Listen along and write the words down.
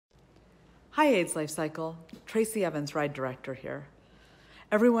Hi, AIDS LifeCycle. Tracy Evans, Ride Director here.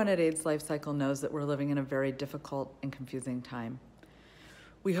 Everyone at AIDS LifeCycle knows that we're living in a very difficult and confusing time.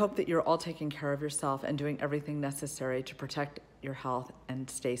 We hope that you're all taking care of yourself and doing everything necessary to protect your health and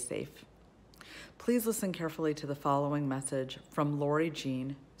stay safe. Please listen carefully to the following message from Lori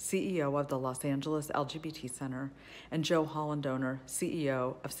Jean, CEO of the Los Angeles LGBT Center, and Joe Hollandoner,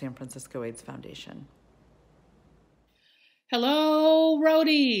 CEO of San Francisco AIDS Foundation. Hello,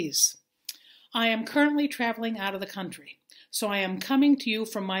 Roadies! I am currently traveling out of the country, so I am coming to you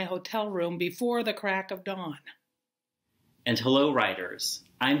from my hotel room before the crack of dawn. And hello, riders.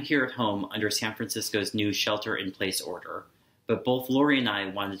 I'm here at home under San Francisco's new shelter-in-place order, but both Lori and I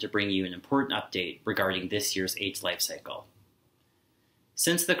wanted to bring you an important update regarding this year's AIDS LifeCycle.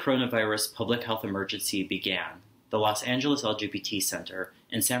 Since the coronavirus public health emergency began, the Los Angeles LGBT Center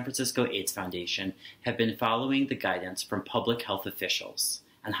and San Francisco AIDS Foundation have been following the guidance from public health officials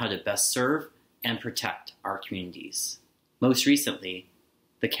on how to best serve and protect our communities. Most recently,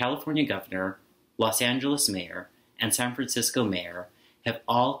 the California governor, Los Angeles mayor, and San Francisco mayor have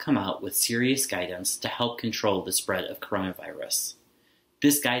all come out with serious guidance to help control the spread of coronavirus.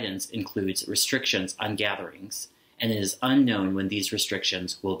 This guidance includes restrictions on gatherings, and it is unknown when these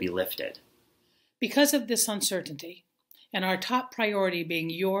restrictions will be lifted. Because of this uncertainty, and our top priority being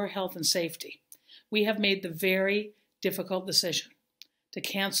your health and safety, we have made the very difficult decision to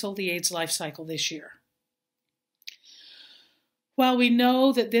cancel the AIDS LifeCycle this year. While we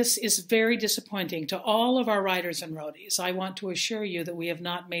know that this is very disappointing to all of our riders and roadies, I want to assure you that we have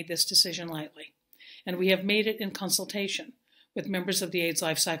not made this decision lightly, and we have made it in consultation with members of the AIDS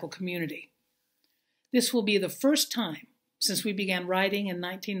LifeCycle community. This will be the first time since we began riding in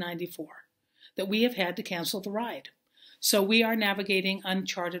 1994 that we have had to cancel the ride, so we are navigating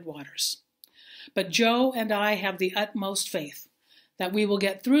uncharted waters. But Joe and I have the utmost faith that we will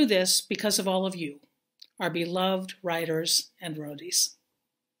get through this because of all of you, our beloved riders and roadies.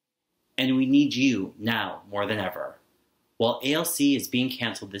 And we need you now more than ever. While ALC is being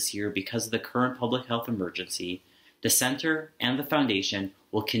canceled this year because of the current public health emergency, the Center and the Foundation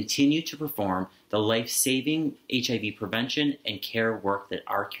will continue to perform the life-saving HIV prevention and care work that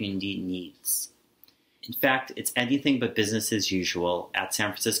our community needs. In fact, it's anything but business as usual at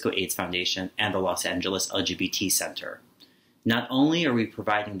San Francisco AIDS Foundation and the Los Angeles LGBT Center. Not only are we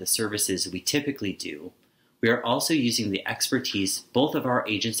providing the services we typically do, we are also using the expertise both of our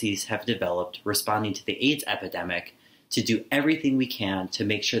agencies have developed responding to the AIDS epidemic to do everything we can to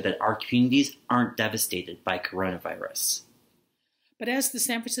make sure that our communities aren't devastated by coronavirus. But as the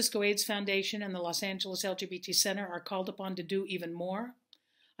San Francisco AIDS Foundation and the Los Angeles LGBT Center are called upon to do even more,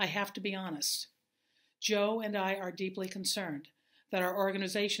 I have to be honest. Joe and I are deeply concerned that our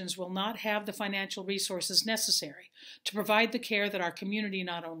organizations will not have the financial resources necessary to provide the care that our community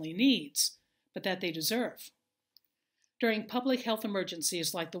not only needs, but that they deserve. During public health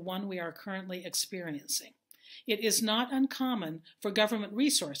emergencies like the one we are currently experiencing, it is not uncommon for government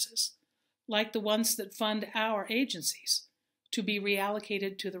resources, like the ones that fund our agencies, to be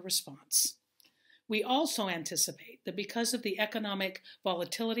reallocated to the response. We also anticipate that because of the economic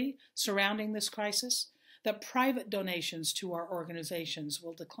volatility surrounding this crisis, that private donations to our organizations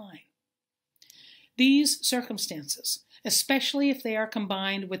will decline. These circumstances, especially if they are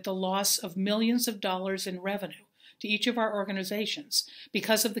combined with the loss of millions of dollars in revenue to each of our organizations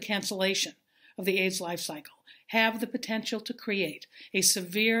because of the cancellation of the AIDS LifeCycle, have the potential to create a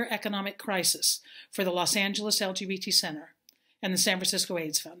severe economic crisis for the Los Angeles LGBT Center and the San Francisco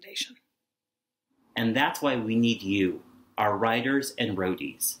AIDS Foundation. And that's why we need you, our riders and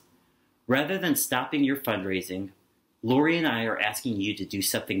roadies. Rather than stopping your fundraising, Lori and I are asking you to do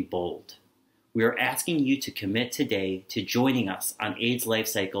something bold. We are asking you to commit today to joining us on AIDS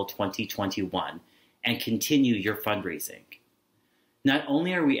LifeCycle 2021 and continue your fundraising. Not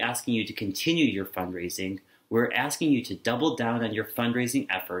only are we asking you to continue your fundraising, we're asking you to double down on your fundraising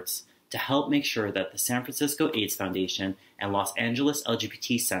efforts to help make sure that the San Francisco AIDS Foundation and Los Angeles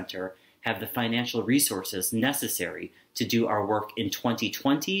LGBT Center have the financial resources necessary to do our work in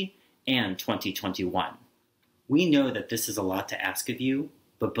 2020 and 2021. We know that this is a lot to ask of you,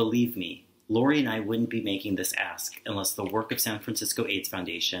 but believe me, Lori and I wouldn't be making this ask unless the work of San Francisco AIDS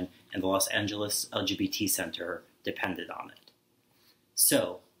Foundation and the Los Angeles LGBT Center depended on it.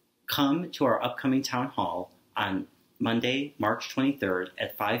 So, come to our upcoming town hall on Monday, March 23rd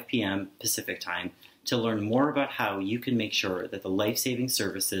at 5 p.m. Pacific Time to learn more about how you can make sure that the life-saving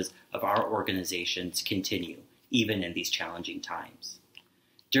services of our organizations continue, even in these challenging times.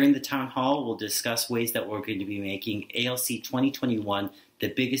 During the town hall, we'll discuss ways that we're going to be making ALC 2021 the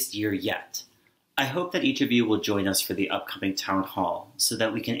biggest year yet. I hope that each of you will join us for the upcoming town hall so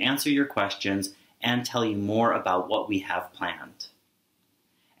that we can answer your questions and tell you more about what we have planned.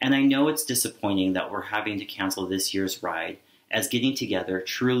 And I know it's disappointing that we're having to cancel this year's ride, as getting together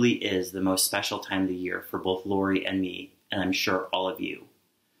truly is the most special time of the year for both Lori and me, and I'm sure all of you.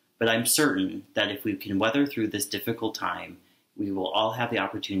 But I'm certain that if we can weather through this difficult time, we will all have the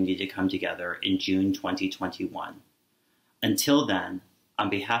opportunity to come together in June 2021. Until then, on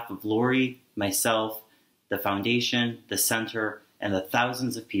behalf of Lori, myself, the Foundation, the Center, and the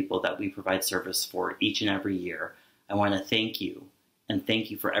thousands of people that we provide service for each and every year, I want to thank you, and thank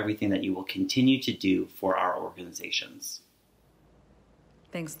you for everything that you will continue to do for our organizations.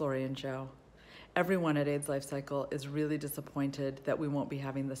 Thanks, Lori and Joe. Everyone at AIDS LifeCycle is really disappointed that we won't be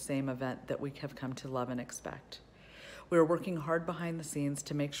having the same event that we have come to love and expect. We are working hard behind the scenes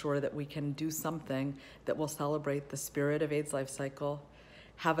to make sure that we can do something that will celebrate the spirit of AIDS LifeCycle,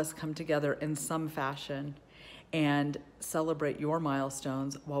 have us come together in some fashion, and celebrate your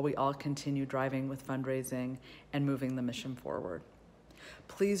milestones while we all continue driving with fundraising and moving the mission forward.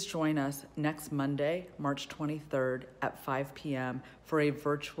 Please join us next Monday, March 23rd at 5 p.m. for a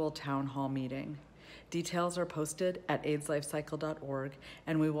virtual town hall meeting. Details are posted at aidslifecycle.org,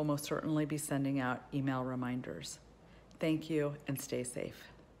 and we will most certainly be sending out email reminders. Thank you, and stay safe.